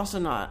Curran is also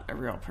not a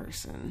real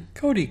person.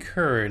 Cody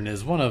Curran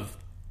is one of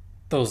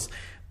those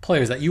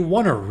players that you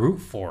want to root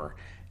for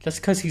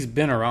just because he's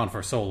been around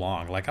for so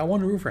long. Like, I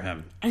want to root for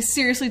him. I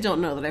seriously don't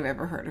know that I've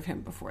ever heard of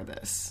him before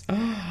this.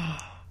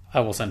 I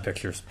will send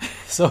pictures.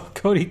 So,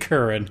 Cody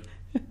Curran,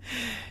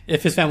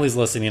 if his family's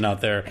listening out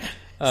there...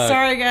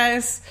 Sorry,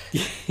 guys.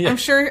 Yeah. I'm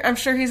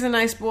sure he's a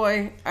nice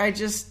boy. I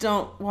just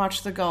don't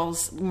watch the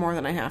Gulls more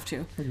than I have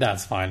to.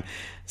 That's fine.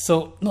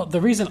 So, no,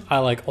 the reason I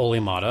like Ole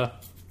Mata,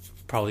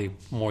 probably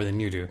more than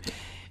you do,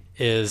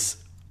 is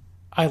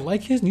I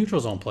like his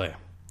neutral zone play.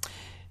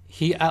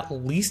 He at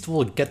least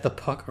will get the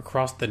puck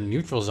across the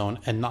neutral zone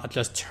and not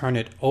just turn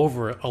it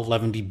over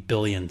 11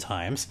 billion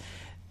times.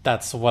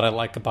 That's what I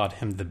like about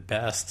him the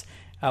best.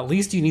 At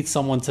least you need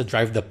someone to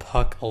drive the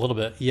puck a little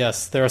bit.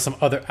 Yes, there are some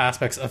other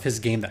aspects of his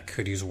game that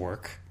could use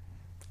work.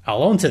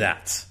 I'll own to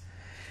that.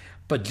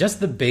 But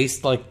just the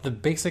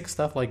basic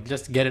stuff, like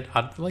just get it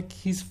out, like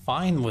he's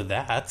fine with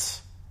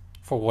that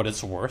for what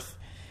it's worth.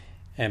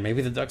 And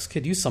maybe the Ducks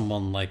could use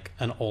someone like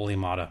an Ole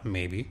Mata,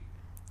 maybe.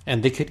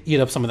 And they could eat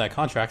up some of that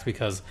contract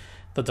because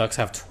the Ducks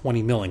have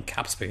 $20 million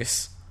cap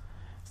space.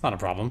 It's not a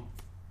problem.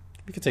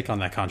 We could take on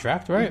that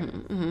contract, right?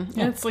 Mm-hmm, mm-hmm.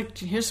 Yeah. And it's like,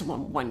 here's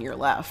one year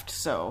left,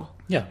 so...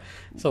 Yeah.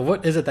 So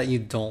what is it that you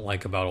don't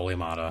like about Ole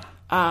Mata?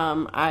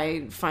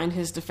 I find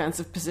his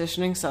defensive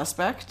positioning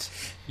suspect.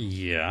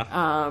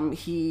 Yeah.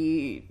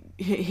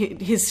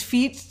 His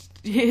feet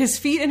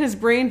and his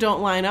brain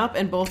don't line up,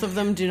 and both of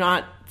them do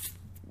not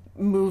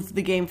move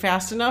the game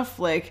fast enough.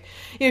 Like,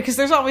 you know, because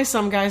there's always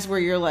some guys where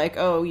you're like,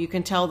 oh, you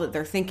can tell that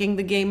they're thinking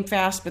the game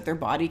fast, but their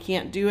body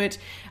can't do it.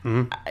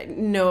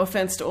 Mm-hmm. No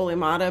offense to Ole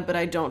Mata, but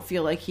I don't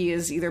feel like he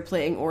is either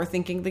playing or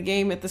thinking the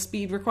game at the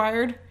speed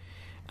required.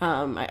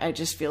 I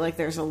just feel like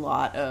there's a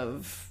lot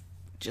of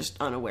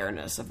just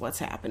unawareness of what's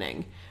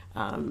happening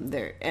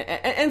there,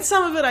 and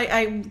some of it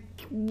I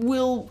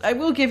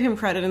will give him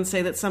credit and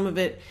say that some of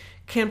it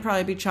can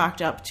probably be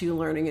chalked up to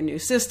learning a new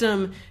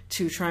system,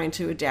 to trying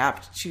to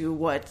adapt to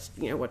what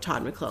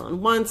Todd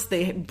McClellan wants.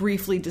 They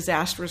briefly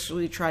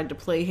disastrously tried to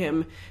play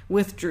him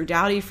with Drew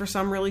Doughty for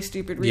some really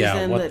stupid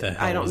reason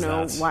that I don't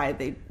know why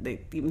they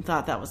even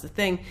thought that was the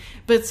thing.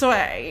 But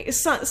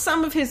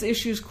some of his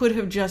issues could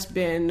have just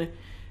been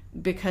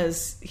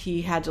because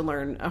he had to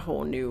learn a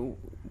whole new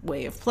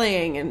way of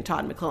playing, and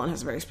Todd McClellan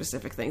has very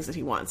specific things that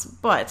he wants.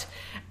 But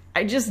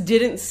I just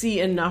didn't see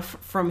enough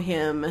from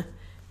him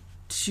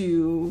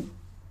to,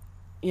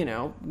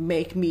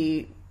 make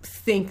me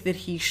think that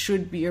he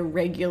should be a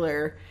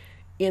regular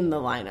in the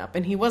lineup.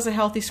 And he was a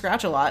healthy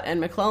scratch a lot, and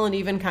McClellan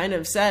even kind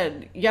of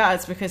said, yeah,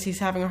 it's because he's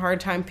having a hard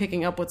time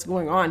picking up what's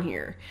going on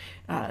here.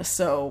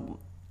 So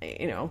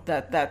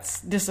that's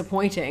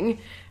disappointing.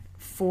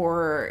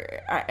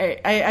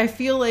 I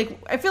feel like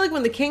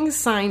when the Kings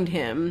signed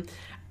him,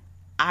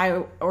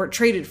 or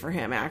traded for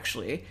him,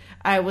 actually,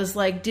 I was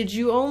like, did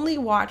you only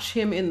watch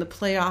him in the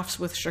playoffs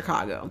with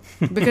Chicago?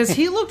 Because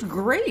he looked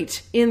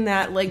great in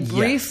that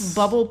brief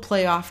bubble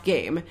playoff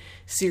game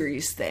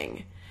series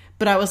thing.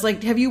 But I was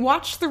like, have you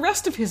watched the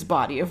rest of his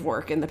body of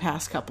work in the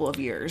past couple of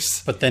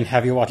years? But then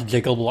have you watched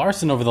Jacob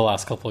Larson over the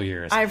last couple of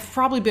years? I've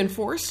probably been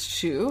forced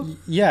to.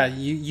 Yeah,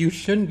 you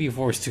shouldn't be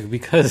forced to,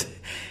 because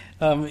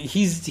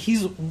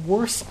he's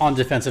worse on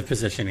defensive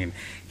positioning.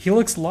 He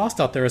looks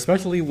lost out there,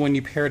 especially when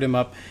you paired him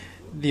up,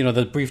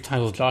 the brief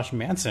time with Josh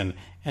Manson.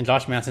 And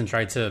Josh Manson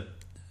tried to,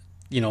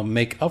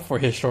 make up for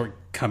his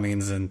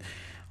shortcomings and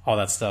all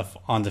that stuff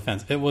on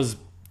defense. It was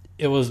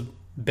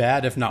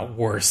bad, if not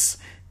worse,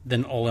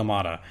 than Ole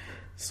Mata.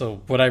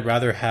 So would I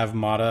rather have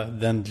Mata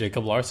than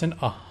Jacob Larson?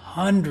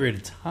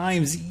 100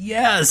 times,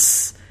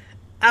 yes!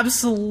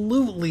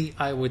 Absolutely,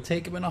 I would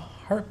take him in a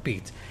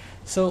heartbeat.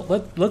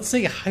 So let's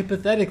say,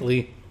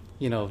 hypothetically,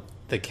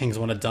 the Kings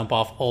want to dump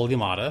off Ole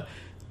Mata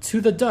to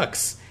the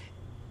Ducks.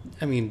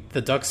 I mean,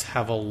 the Ducks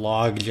have a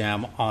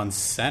logjam on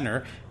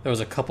center. There was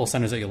a couple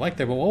centers that you liked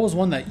there, but what was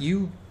one that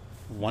you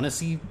want to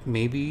see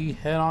maybe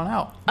head on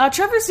out?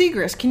 Trevor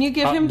Zegras. Can you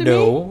give him to me?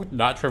 No,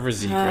 not Trevor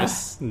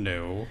Zegras.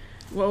 No.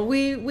 Well,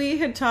 we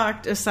had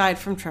talked, aside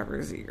from Trevor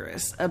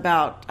Zegras,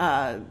 about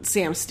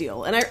Sam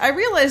Steele. And I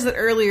realized that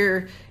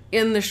earlier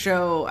in the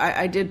show,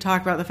 I did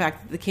talk about the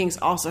fact that the Kings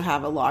also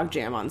have a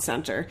logjam on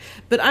center.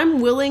 But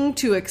I'm willing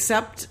to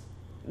accept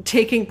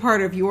taking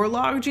part of your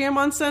logjam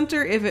on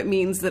center if it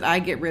means that I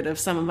get rid of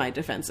some of my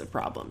defensive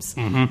problems.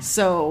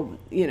 So,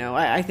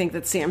 I think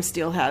that Sam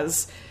Steele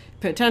has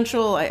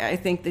potential. I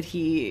think that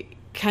he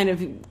kind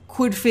of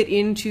could fit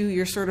into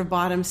your sort of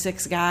bottom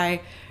six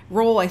guy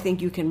role. I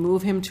think you can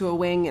move him to a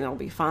wing and it'll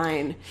be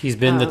fine. He's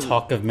been the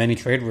talk of many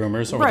trade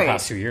rumors over the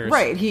past few years.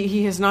 Right.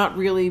 He has not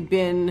really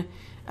been,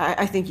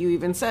 I think you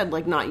even said,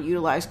 like, not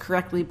utilized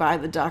correctly by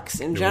the Ducks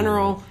in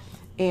general,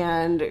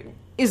 and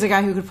is a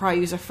guy who could probably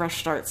use a fresh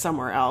start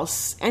somewhere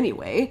else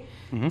anyway.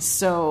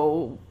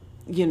 So,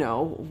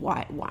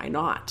 why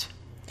not?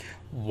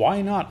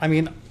 Why not? I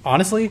mean,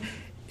 honestly,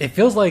 it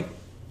feels like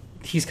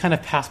he's kind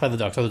of passed by the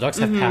Ducks, or the Ducks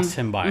have passed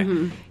him by.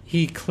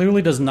 He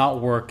clearly does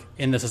not work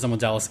in the system with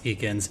Dallas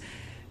Eakins.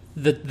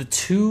 The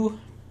two,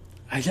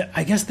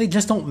 I guess they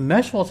just don't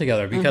mesh well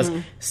together, because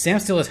Sam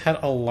Steele has had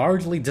a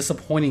largely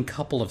disappointing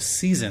couple of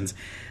seasons.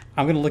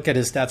 I'm going to look at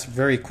his stats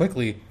very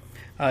quickly.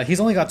 He's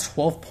only got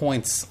 12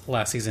 points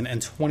last season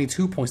and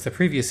 22 points the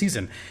previous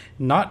season.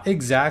 Not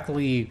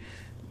exactly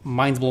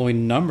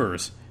mind-blowing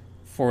numbers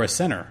for a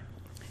center.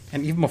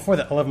 And even before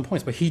that, 11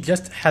 points. But he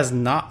just has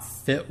not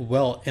fit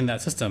well in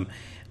that system.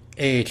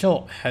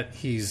 AHL,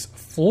 he's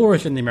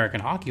flourished in the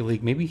American Hockey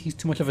League. Maybe he's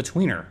too much of a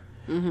tweener.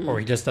 Or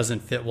he just doesn't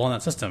fit well in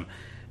that system.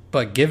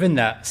 But given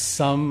that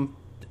some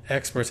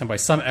experts, and by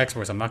some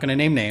experts, I'm not going to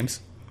name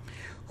names,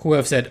 who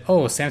have said,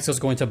 Sam Steele's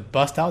going to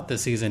bust out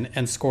this season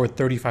and score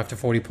 35 to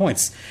 40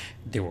 points.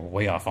 They were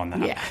way off on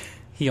that. Yeah.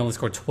 He only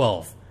scored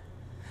 12.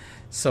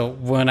 So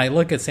when I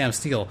look at Sam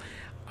Steele,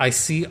 I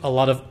see a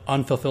lot of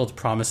unfulfilled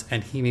promise,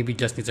 and he maybe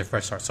just needs a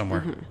fresh start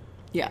somewhere.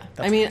 Yeah.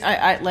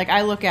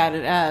 I look at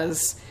it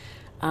as,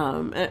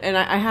 and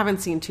I haven't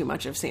seen too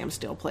much of Sam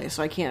Steele play,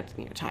 so I can't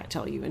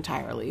tell you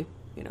entirely,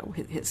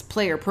 his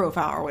player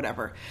profile or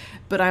whatever.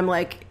 But I'm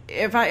like,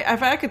 if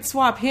I could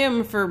swap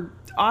him for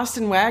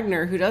Austin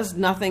Wagner, who does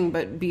nothing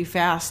but be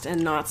fast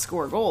and not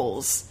score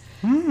goals,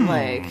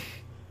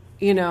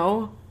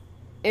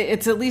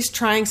 it's at least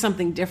trying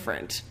something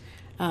different.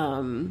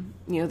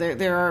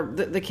 There are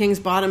the Kings'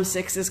 bottom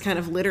six is kind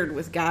of littered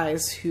with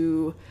guys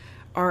who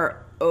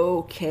are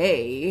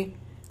okay,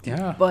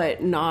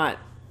 but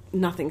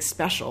nothing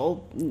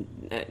special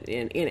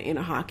in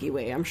a hockey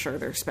way. I'm sure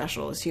they're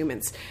special as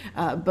humans,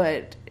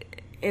 but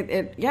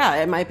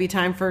it might be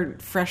time for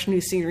fresh new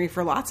scenery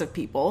for lots of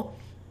people.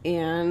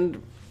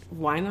 And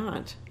why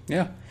not?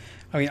 Yeah.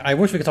 I mean, I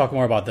wish we could talk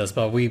more about this,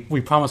 but we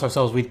promised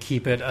ourselves we'd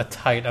keep it a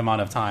tight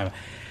amount of time.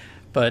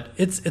 But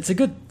it's a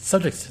good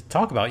subject to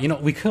talk about.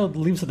 We could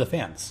leave it to the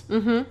fans.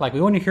 Like,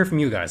 we want to hear from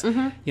you guys.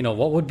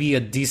 What would be a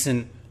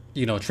decent,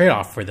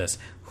 trade-off for this?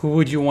 Who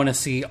would you want to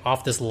see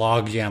off this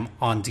logjam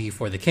on D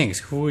for the Kings?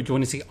 Who would you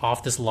want to see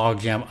off this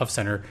logjam of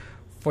center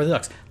for the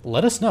Ducks?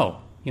 Let us know.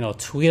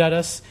 Tweet at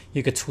us.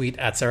 You could tweet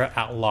at Sarah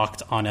at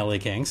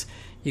LockedOnLAKings.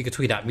 You could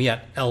tweet at me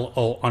at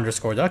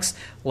LO_Ducks.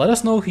 Let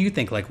us know who you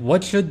think. Like,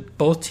 what should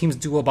both teams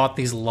do about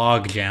these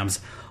log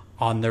jams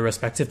on their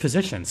respective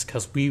positions?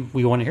 Because we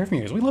want to hear from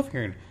you guys. We love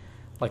hearing,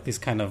 like, these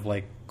kind of,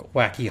 like,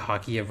 wacky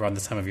hockey around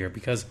this time of year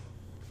because,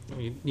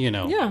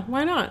 Yeah,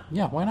 why not?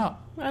 Yeah, why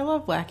not? I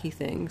love wacky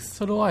things.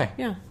 So do I.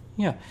 Yeah.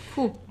 Yeah.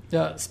 Cool.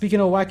 Speaking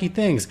of wacky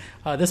things,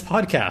 this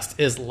podcast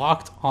is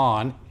Locked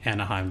On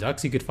Anaheim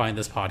Ducks. You could find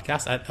this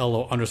podcast at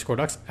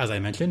LO_Ducks, as I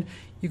mentioned.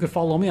 You could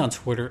follow me on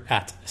Twitter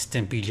at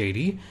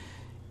StimpyJD.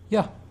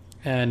 Yeah.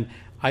 And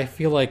I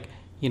feel like,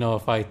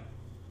 if I,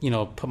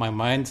 put my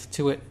mind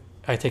to it,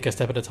 I take a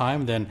step at a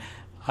time, then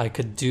I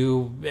could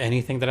do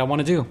anything that I want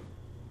to do.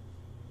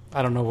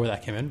 I don't know where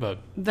that came in, but...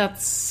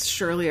 That's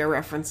surely a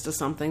reference to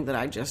something that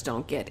I just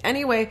don't get.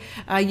 Anyway,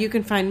 you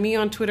can find me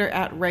on Twitter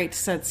at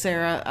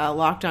RightSaidSarah.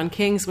 Locked On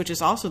Kings, which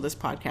is also this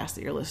podcast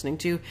that you're listening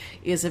to,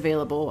 is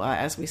available,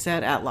 as we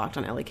said, at Locked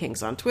On LA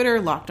Kings on Twitter,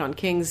 Locked On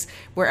Kings.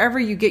 Wherever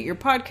you get your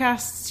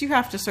podcasts, you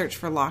have to search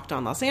for Locked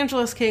On Los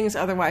Angeles Kings.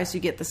 Otherwise,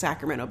 you get the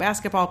Sacramento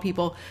Basketball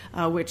People,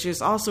 which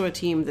is also a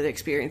team that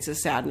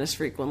experiences sadness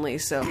frequently.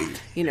 So,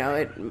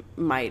 it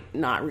might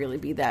not really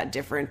be that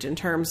different in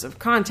terms of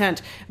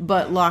content,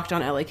 but Locked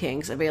On LA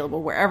Kings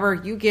available wherever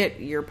you get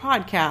your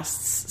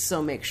podcasts.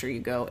 So make sure you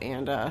go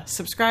and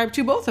subscribe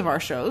to both of our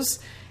shows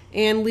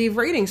and leave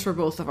ratings for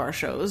both of our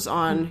shows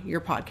on your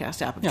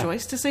podcast app of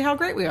choice to say how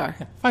great we are.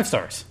 5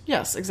 stars.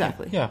 Yes,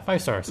 exactly. Yeah,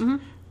 5 stars.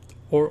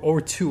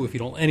 Or 2 if you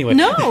don't. Anyway.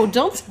 No,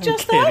 don't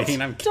suggest that. I'm kidding.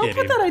 Don't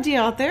put that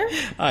idea out there.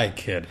 I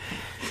kid.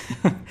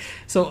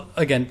 So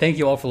again, thank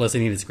you all for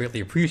listening. It's greatly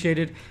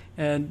appreciated.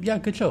 And yeah,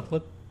 good show.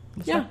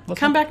 Let's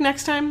come back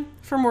next time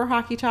for more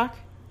hockey talk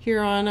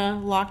here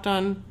on Locked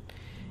On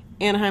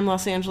Anaheim,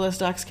 Los Angeles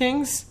Ducks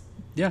Kings.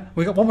 Yeah,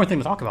 we got one more thing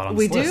to talk about on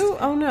this list. We do?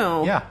 Oh,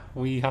 no. Yeah,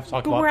 we have to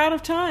talk about... But we're out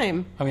of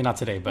time. I mean, not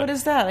today, but... What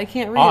is that? I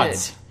can't read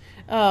odds. it.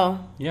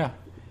 Oh. Yeah.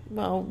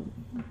 Well...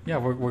 Yeah,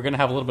 we're going to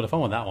have a little bit of fun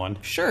with that one.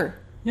 Sure.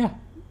 Yeah.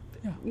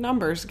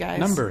 Numbers, guys.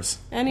 Numbers.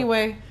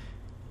 Anyway,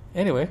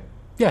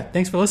 yeah,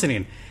 thanks for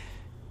listening.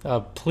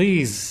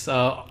 Please...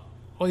 I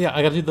got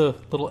to do the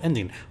little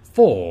ending.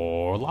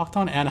 For Locked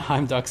On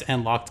Anaheim Ducks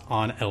and Locked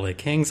On LA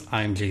Kings,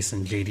 I'm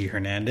Jason J.D.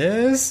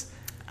 Hernandez.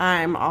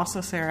 I'm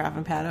also Sarah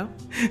Avampado.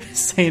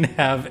 Saying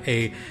have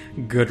a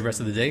good rest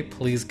of the day.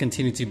 Please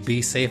continue to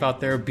be safe out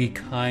there, be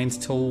kind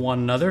to one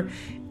another,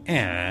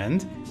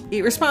 and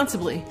eat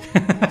responsibly.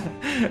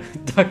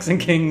 Ducks and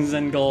kings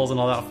and gulls and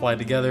all that fly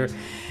together.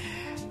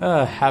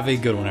 Have a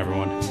good one,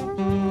 everyone.